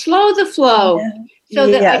the flow, yeah.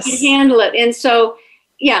 So that I could handle it. And so,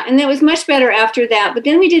 yeah, and it was much better after that. But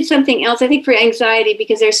then we did something else, I think, for anxiety,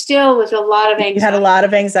 because there still was a lot of anxiety. You had a lot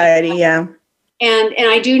of anxiety, yeah. And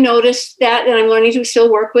I do notice that, and I'm learning to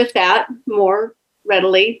still work with that more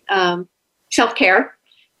readily. Self-care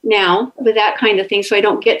now with that kind of thing, so I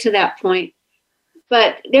don't get to that point.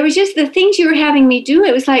 But there was just the things you were having me do.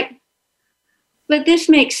 It was like, but this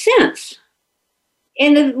makes sense.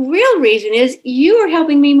 And the real reason is you were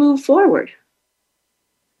helping me move forward.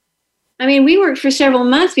 I mean, we worked for several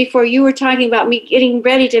months before you were talking about me getting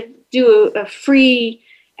ready to do a free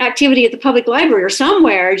activity at the public library or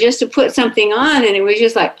somewhere just to put something on. And it was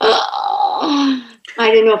just like, oh,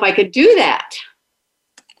 I didn't know if I could do that.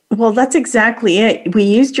 Well, that's exactly it. We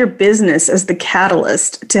used your business as the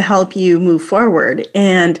catalyst to help you move forward.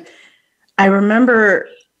 And I remember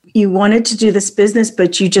you wanted to do this business,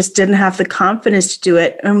 but you just didn't have the confidence to do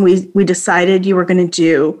it. And we decided you were going to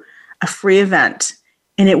do a free event.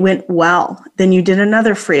 And it went well. Then you did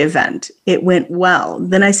another free event. It went well.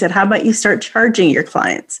 Then I said, how about you start charging your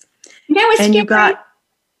clients? That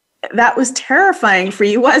was terrifying for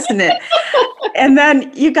you, wasn't it? And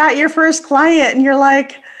then you got your first client and you're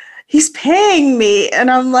like, he's paying me.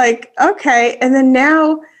 And I'm like, okay. And then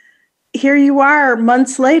now here you are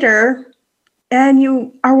months later and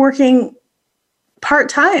you are working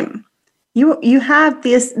part-time. You have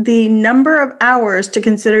the number of hours to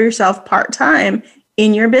consider yourself part-time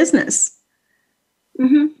in your business.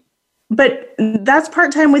 Mm-hmm. But that's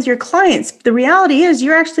part-time with your clients. The reality is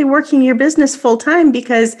you're actually working your business full-time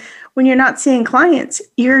because when you're not seeing clients,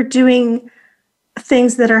 you're doing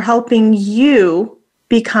things that are helping you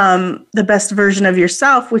become the best version of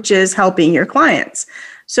yourself, which is helping your clients.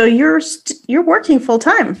 So you're working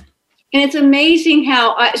full-time. And it's amazing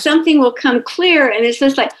how something will come clear and it's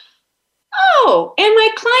just like, oh, and my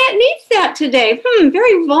client needs that today.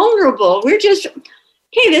 Very vulnerable. We're just...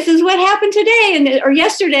 hey, this is what happened today or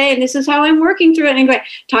yesterday, and this is how I'm working through it. And I go,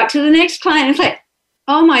 talk to the next client. It's like,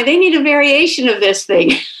 oh my, they need a variation of this thing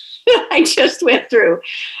that I just went through.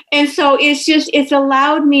 And so it's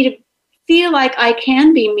allowed me to feel like I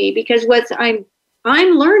can be me because what I'm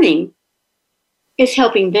learning is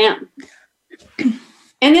helping them.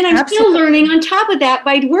 And then I'm still learning on top of that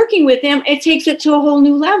by working with them. It takes it to a whole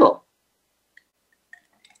new level.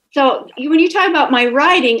 So when you talk about my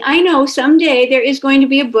writing, I know someday there is going to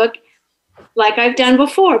be a book like I've done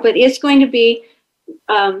before, but it's going to be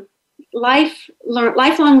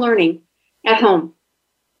lifelong learning at home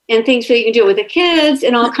and things that you can do with the kids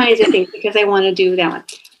and all kinds of things because I want to do that one.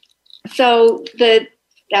 So that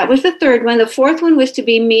was the third one. The fourth one was to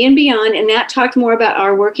be Me and Beyond, and that talked more about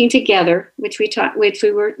our working together, which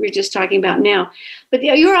we're just talking about now. But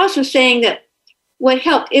you were also saying that what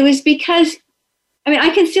helped, it was because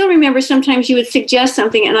I can still remember sometimes you would suggest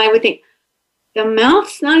something and I would think, the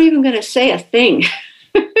mouth's not even going to say a thing.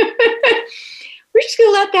 We're just going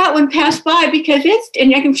to let that one pass by because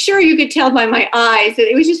and I'm sure you could tell by my eyes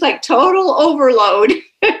that it was just like total overload.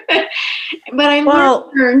 But I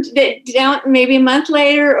learned that down maybe a month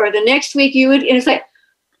later or the next week and it's like,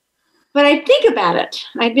 but I think about it.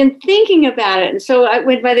 I've been thinking about it. And so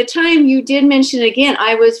by the time you did mention it again,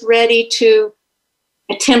 I was ready to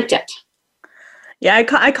attempt it. Yeah,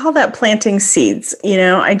 I call that planting seeds.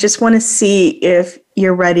 I just want to see if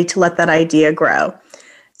you're ready to let that idea grow.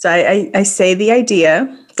 So I say the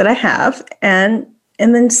idea that I have and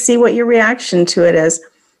then see what your reaction to it is.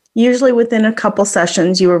 Usually within a couple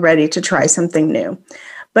sessions, you were ready to try something new.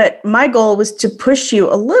 But my goal was to push you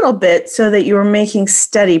a little bit so that you were making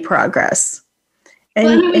steady progress.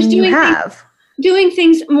 And you have. Doing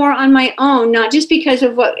things more on my own, not just because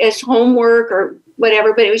of what is homework or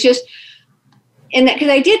whatever, but it was just... and that because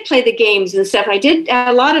I did play the games and stuff,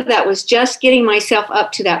 a lot of that was just getting myself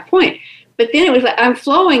up to that point. But then it was like I'm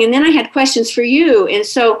flowing, and then I had questions for you,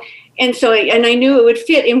 and I knew it would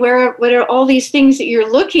fit in what are all these things that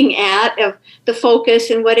you're looking at of the focus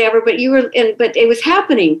and whatever. But but it was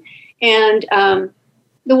happening, and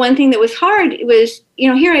the one thing that was hard was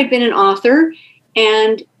here I'd been an author,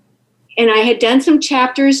 and I had done some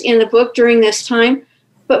chapters in the book during this time.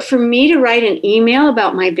 But for me to write an email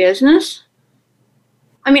about my business,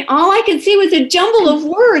 I mean, all I could see was a jumble of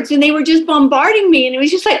words, and they were just bombarding me. And it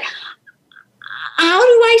was just like, how do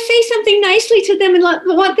I say something nicely to them and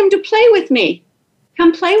want them to play with me?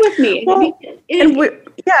 Come play with me. Well,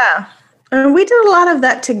 and we did a lot of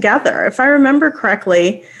that together. If I remember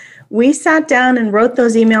correctly, we sat down and wrote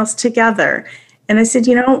those emails together. And I said,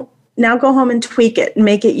 now go home and tweak it and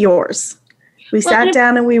make it yours. We sat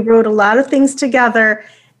down and we wrote a lot of things together.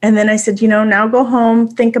 And then I said, now go home,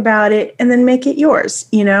 think about it, and then make it yours,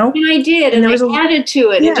 And I did. And I added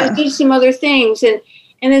to it and just did some other things. And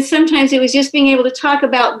then sometimes it was just being able to talk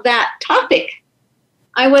about that topic.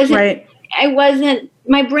 My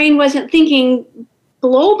brain wasn't thinking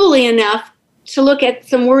globally enough to look at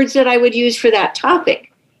some words that I would use for that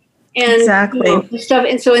topic. And exactly. Stuff.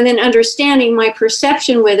 And then understanding my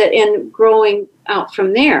perception with it and growing out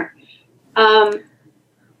from there.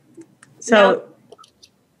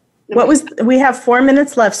 We have 4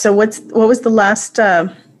 minutes left. So what was the last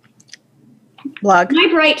blog? My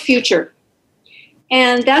Bright Future.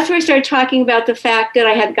 And that's where I started talking about the fact that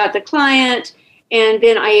I had got the client. And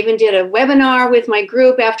then I even did a webinar with my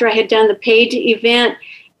group after I had done the paid event.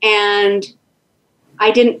 And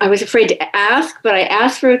I was afraid to ask, but I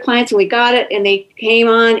asked for clients and we got it and they came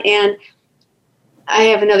on. And I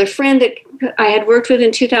have another friend that I had worked with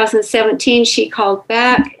in 2017. She called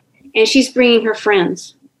back and she's bringing her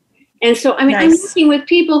friends. And so, I'm working with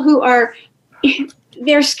people who are,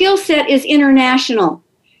 their skill set is international,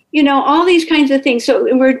 all these kinds of things. So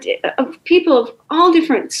we're people of all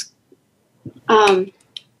different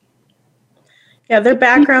their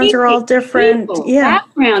backgrounds are all different.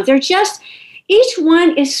 Backgrounds. They're just, each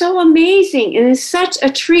one is so amazing and it's such a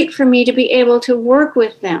treat for me to be able to work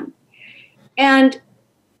with them. And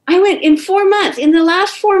I went in 4 months. In the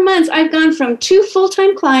last 4 months, I've gone from 2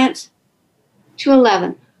 full-time clients to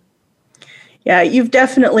 11. Yeah, you've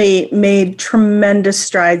definitely made tremendous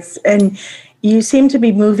strides, and you seem to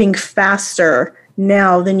be moving faster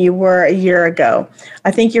now than you were a year ago.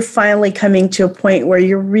 I think you're finally coming to a point where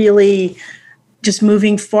you're really just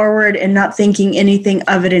moving forward and not thinking anything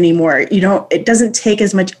of it anymore. It doesn't take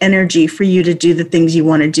as much energy for you to do the things you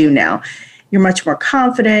want to do now. You're much more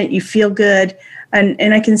confident, you feel good,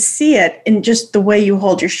 and I can see it in just the way you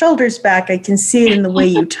hold your shoulders back. I can see it in the way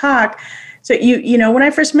you talk. So when I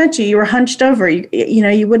first met you, you were hunched over.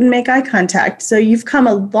 You wouldn't make eye contact. So you've come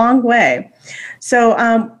a long way. So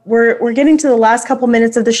we're getting to the last couple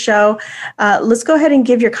minutes of the show. Let's go ahead and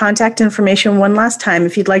give your contact information one last time.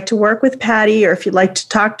 If you'd like to work with Patty, or if you'd like to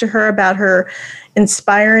talk to her about her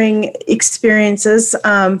inspiring experiences,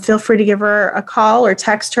 feel free to give her a call or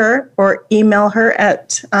text her or email her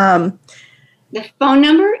at. The phone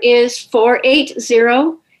number is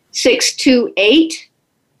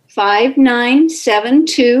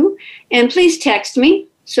 480-628-5972, and please text me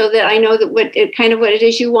so that I know that what it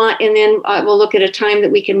is you want, and then we'll look at a time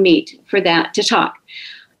that we can meet for that to talk.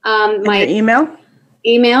 My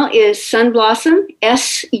email is sunblossom,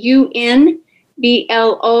 sunblossom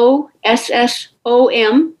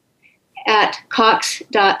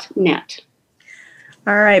 @cox.net.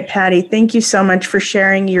 All right, Patty, thank you so much for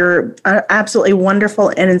sharing your absolutely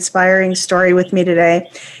wonderful and inspiring story with me today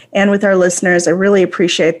and with our listeners. I really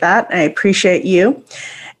appreciate that. I appreciate you.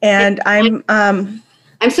 And I'm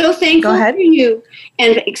so thankful for you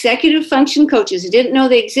and executive function coaches. I didn't know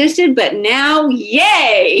they existed, but now,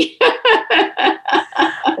 yay!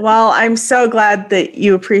 Well, I'm so glad that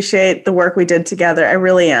you appreciate the work we did together. I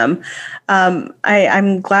really am.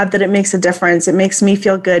 I'm glad that it makes a difference. It makes me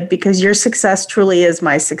feel good because your success truly is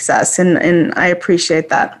my success, and I appreciate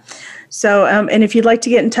that. So, and if you'd like to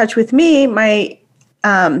get in touch with me, my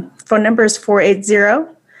phone number is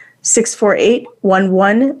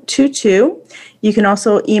 480-648-1122. You can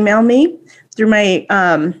also email me through my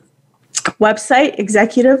website,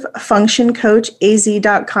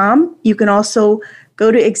 executivefunctioncoachaz.com. You can also go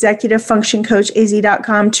to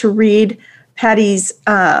executivefunctioncoachaz.com to read Patty's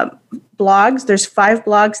blogs. There's 5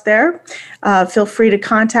 blogs there. Feel free to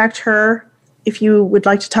contact her if you would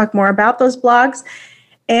like to talk more about those blogs.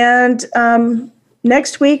 And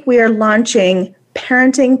next week, we are launching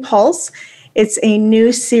Parenting Pulse. It's a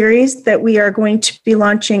new series that we are going to be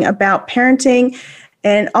launching about parenting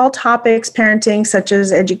and all topics parenting, such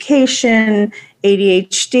as education,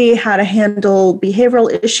 ADHD, how to handle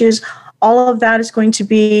behavioral issues. All of that is going to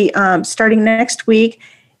be starting next week.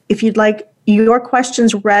 If you'd like your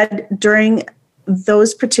questions read during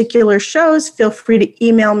those particular shows, feel free to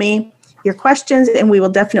email me your questions, and we will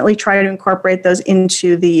definitely try to incorporate those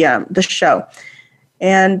into the show.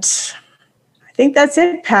 And I think that's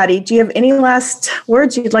it, Patty. Do you have any last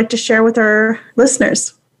words you'd like to share with our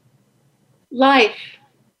listeners? life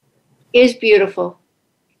is beautiful.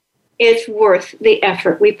 It's worth the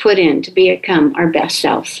effort we put in to become our best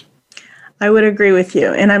selves. I would agree with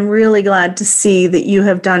you. And I'm really glad to see that you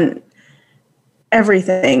have done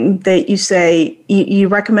everything that you say you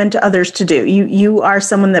recommend to others to do. You are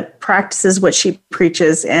someone that practices what she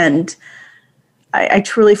preaches. And I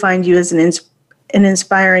truly find you as an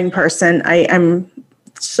inspiring person. I'm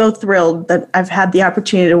so thrilled that I've had the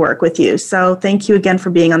opportunity to work with you. So thank you again for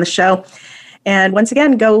being on the show. And once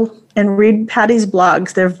again, go and read Patty's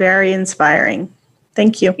blogs. They're very inspiring.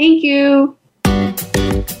 Thank you. Thank you.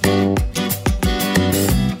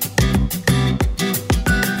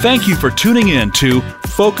 Thank you for tuning in to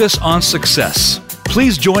Focus on Success.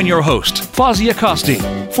 Please join your host, Fawzia Costi,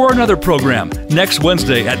 for another program next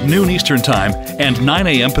Wednesday at noon Eastern Time and 9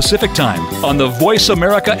 a.m. Pacific Time on the Voice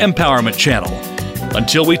America Empowerment Channel.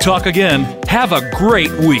 Until we talk again, have a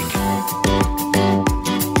great week.